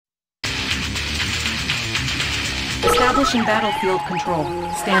Establishing battlefield control.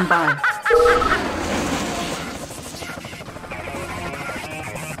 Stand by.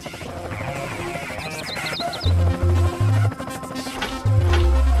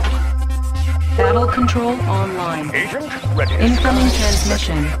 Battle control online. Agent ready. Incoming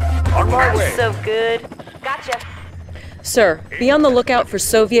transmission. On my way. So good. Gotcha. Sir, be on the lookout for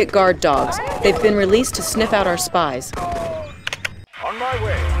Soviet guard dogs. They've been released to sniff out our spies. On my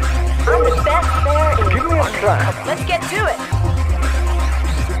way. I'm the best there is. Give me a plan. Let's get to it.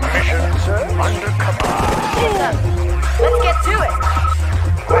 Mission, sir. Undercover. Let's get to it.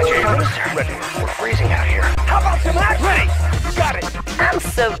 Agent ready. We're freezing out here. How about some action? Ready. Got it. I'm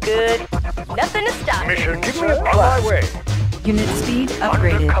so good. Nothing to stop me. Mission, give me a plan. On my way. Unit speed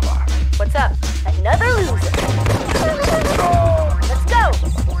upgraded. Undercover. What's up? Another loser. Let's go.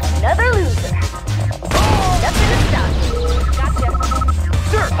 Another loser. Nothing to stop me. Gotcha.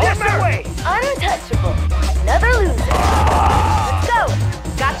 Sir, on my way. Untouchable. Another loser. Let's go.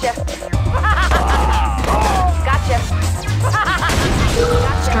 Gotcha. Gotcha.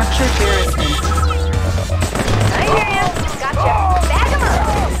 Structure garrison. I hear ya. Gotcha. Bag 'em up.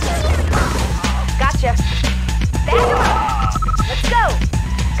 Gotcha. Bag 'em up. Let's go.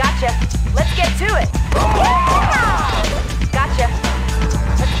 Gotcha. Let's get to it. Yeah! Gotcha.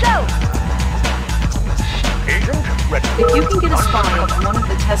 Let's go. Agent ready. If you can get a spy on one of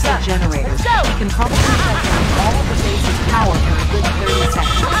the Tesla generators, Let's go. you can probably shut down all of the base's power for a good 30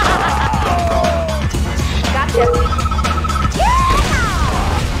 seconds. Gotcha. Yeah!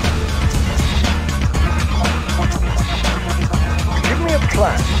 Give me a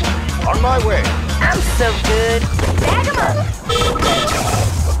plan. On my way. I'm so good. Bag 'em up.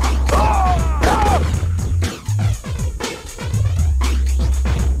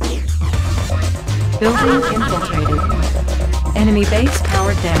 Building infiltrated. Enemy base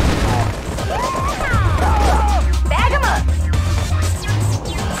powered down. Bag 'em up.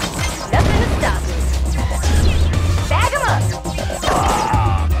 Nothing to stop me. Bag 'em up.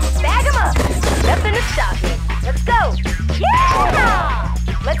 Bag 'em up. Nothing to stop me. Let's go. Yeah!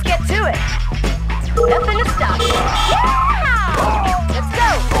 Let's get to it. Nothing to stop me. Yeah! Let's go.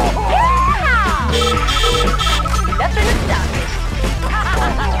 Yeah! Nothing to stop me.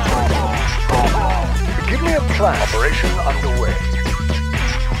 Give me a plan. Operation underway.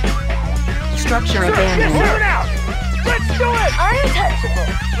 Structure Sir, abandoned. yes, sir. Out. Let's do it. Untouchable.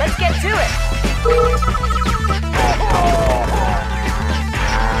 Let's get to it.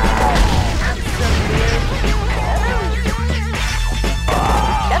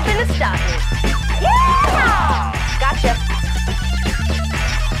 Nothing to stop me. Yeah! Gotcha.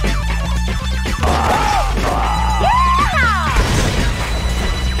 Yeah!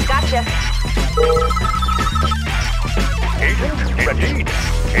 Gotcha. Agent ready.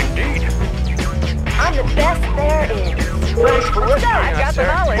 Indeed. I'm the best there is. Thanks for listening, I got the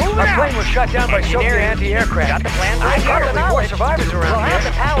knowledge. Our plane was shot down by Soviet anti-aircraft. Got the plans. I I got got the more knowledge. survivors around We'll have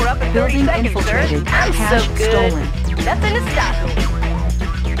the here. power up in 30 Building seconds, infiltrated. sir. I'm Cash so good. stolen. Nothing to stop me.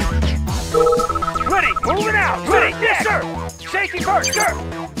 Ready. Moving out. Ready. Yes, sir. Safety first, sir.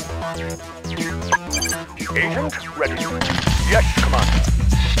 Agent ready. Yes, Commander.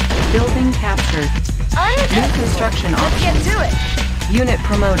 Building captured. New Untouchable. construction Let's options. get to it. Unit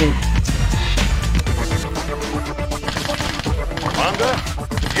promoted. Commander.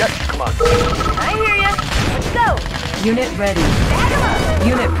 Yes, Commander. I hear ya. Let's go. Unit ready. Bag 'em up.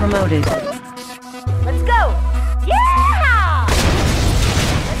 Unit promoted. Let's go. Yeah!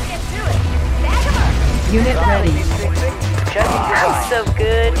 Let's get to it. Bag 'em up. Unit ready. I'm so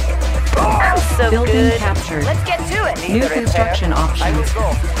good. I'm so Building good. captured. Let's get to it. New construction options.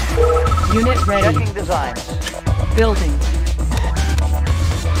 Unit ready. designs. Building.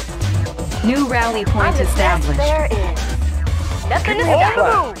 New rally I'm point the best established. there is. Nothing to On the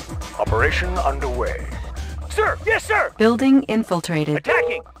stop. move. Operation underway. Sir. Yes, sir. Building infiltrated.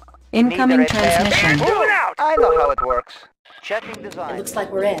 Attacking. Incoming transmission. Moving out. I know how it works. Checking design. It looks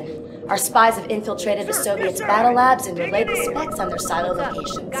like we're in. Our spies have infiltrated the Soviets' battle labs and relayed the specs on their silo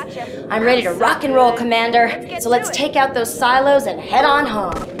locations. Gotcha. I'm ready to rock and roll, Commander. So let's take out those silos and head on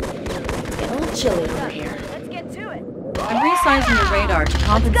home. It's getting a little chilly over here. Let's get to it. I'm resizing the radar to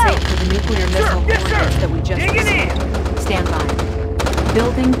compensate for the nuclear missile Yes, sir. coordinates that we just Dig it in. received. Stand by.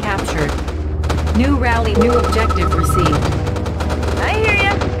 Building captured. New rally, new objective received. I hear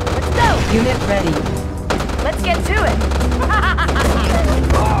ya. Let's go. Unit ready. Let's get to it.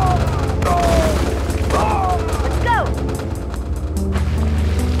 Let's go.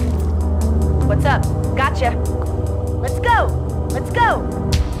 What's up? Gotcha. Let's go. Let's go.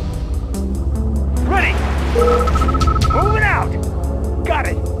 Ready. Moving out. Got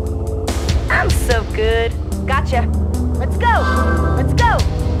it. I'm so good. Gotcha. Let's go. Let's go.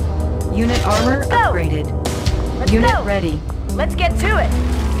 Unit armor Go. upgraded. Let's Unit go. ready. Let's get to it.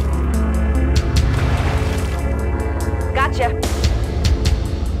 Gotcha.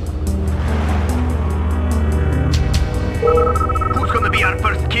 Who's gonna be our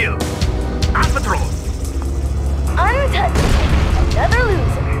first kill? On patrol. Untouchable. Another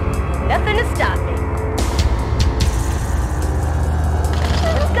loser. Nothing to stop me.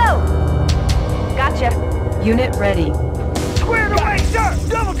 Let's go. Gotcha. Unit ready. Squared away, sir!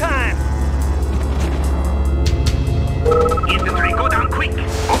 Double time! Infantry, go down quick!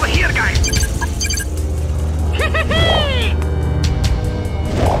 Over here, guys!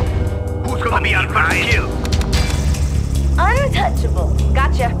 Who's gonna be our first kill? Untouchable.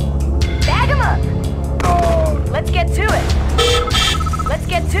 Gotcha. Bag 'em up. Let's get to it. Let's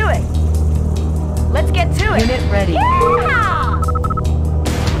get to it. Let's get to it. Unit ready. Yeah!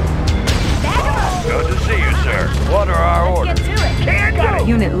 Bag 'em up. Good to see you, sir. What are our Let's get to it. Can't go!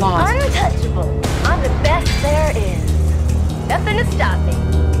 Unit lost. Untouchable. I'm the best there is. Nothing to stop me.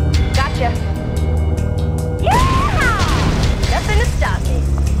 Gotcha. Yeah! Nothing to stop me.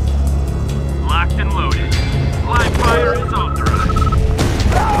 Locked and loaded. Live fire is authorized.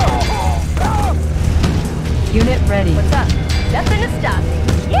 Unit ready. What's up? Nothing to stop me.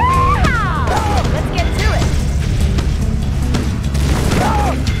 Yeah! Let's get to it.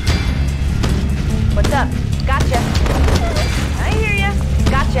 What's up? Gotcha. I hear ya.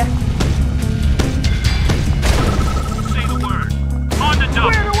 Gotcha. Say the word. On the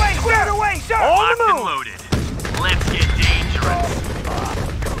double. Squared away, sir! On Locked the and move! loaded. Let's get dangerous.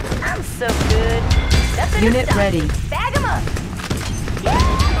 I'm so good. Nothing Unit to stop ready. me. Bag 'em up. Yeah!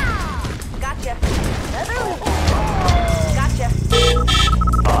 Gotcha. Another loser. Gotcha.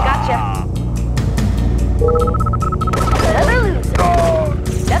 Gotcha. Another loser.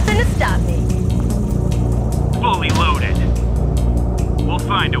 Nothing to stop me. Fully loaded. We'll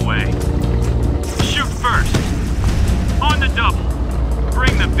find a way. Shoot first. On the double.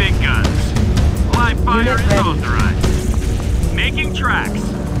 Bring the big guns. Live fire Unit is ready. authorized. Making tracks.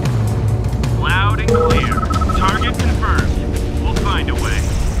 Loud and clear. Target confirmed. We'll find a way.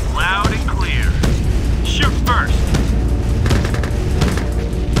 Loud and clear. Shoot first.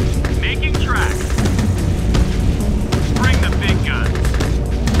 Making tracks. Bring the big guns.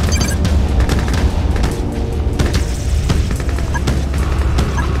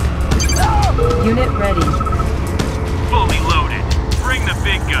 Unit ready. Fully loaded. Bring the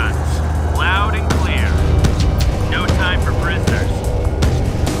big guns. Loud and clear. No time for prisoners.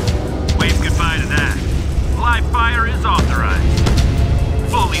 Wave goodbye to that. Live fire is authorized.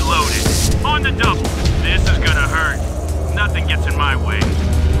 Fully loaded. On the double. This is gonna hurt. Nothing gets in my way.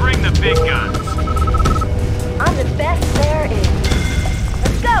 Bring the big guns. I'm the best there is.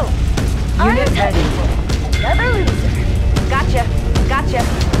 Let's go. Unit ready. Another loser. Gotcha. Gotcha.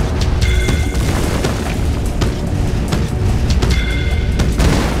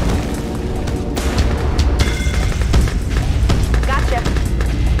 Gotcha.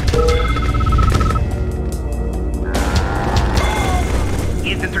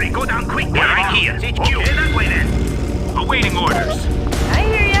 Infantry, go down quick! Right here! Okay, that way then! Awaiting orders. I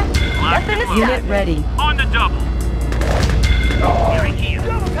hear ya. Locked Nothing to and stop Unit me. ready. On the double. Right here!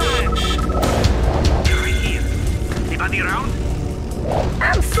 Double time! Right here! Anybody around?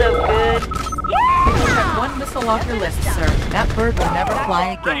 I'm so good. Yeah! One missile off your list, sir. That bird will never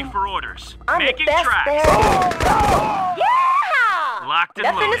fly Ready again. for orders. I'm Making the best tracks. there is. Yeah! Locked and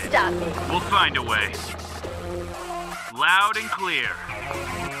Nothing loaded. to stop me. We'll find a way. Loud and clear.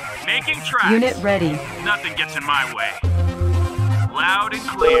 Making tracks. Unit ready. Nothing gets in my way. Loud and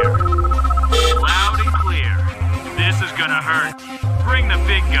clear. Loud and clear. This is gonna hurt. Bring the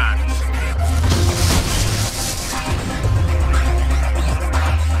big guns.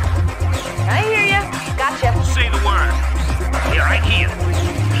 I hear ya. Gotcha. Say the word. They're right here!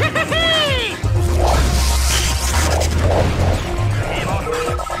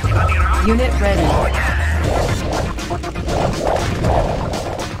 Anybody around? Unit ready.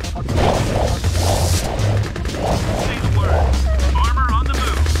 Say the word. Armor on the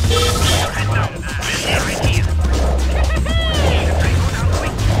move. Head down! They're right here! Infantry, go down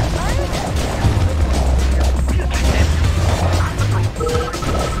quick!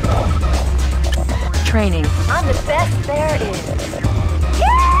 Training. I'm the best there is.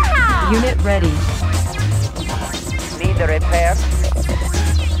 Yeah! Unit ready. Need a repair?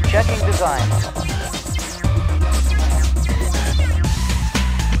 Checking design.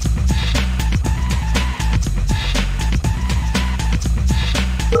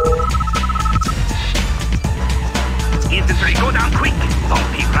 Infantry, go down quick!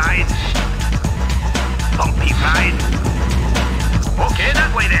 Bumpy ride! Bumpy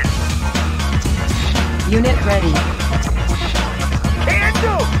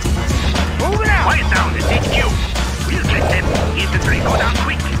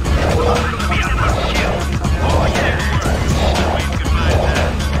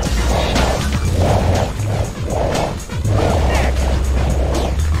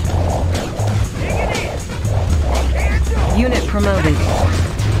promoted.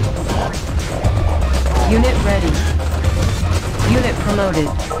 Unit ready. Unit promoted.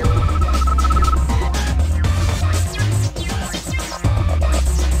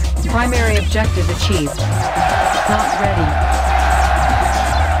 Primary objective achieved. Not ready.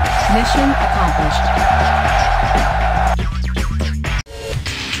 Mission accomplished.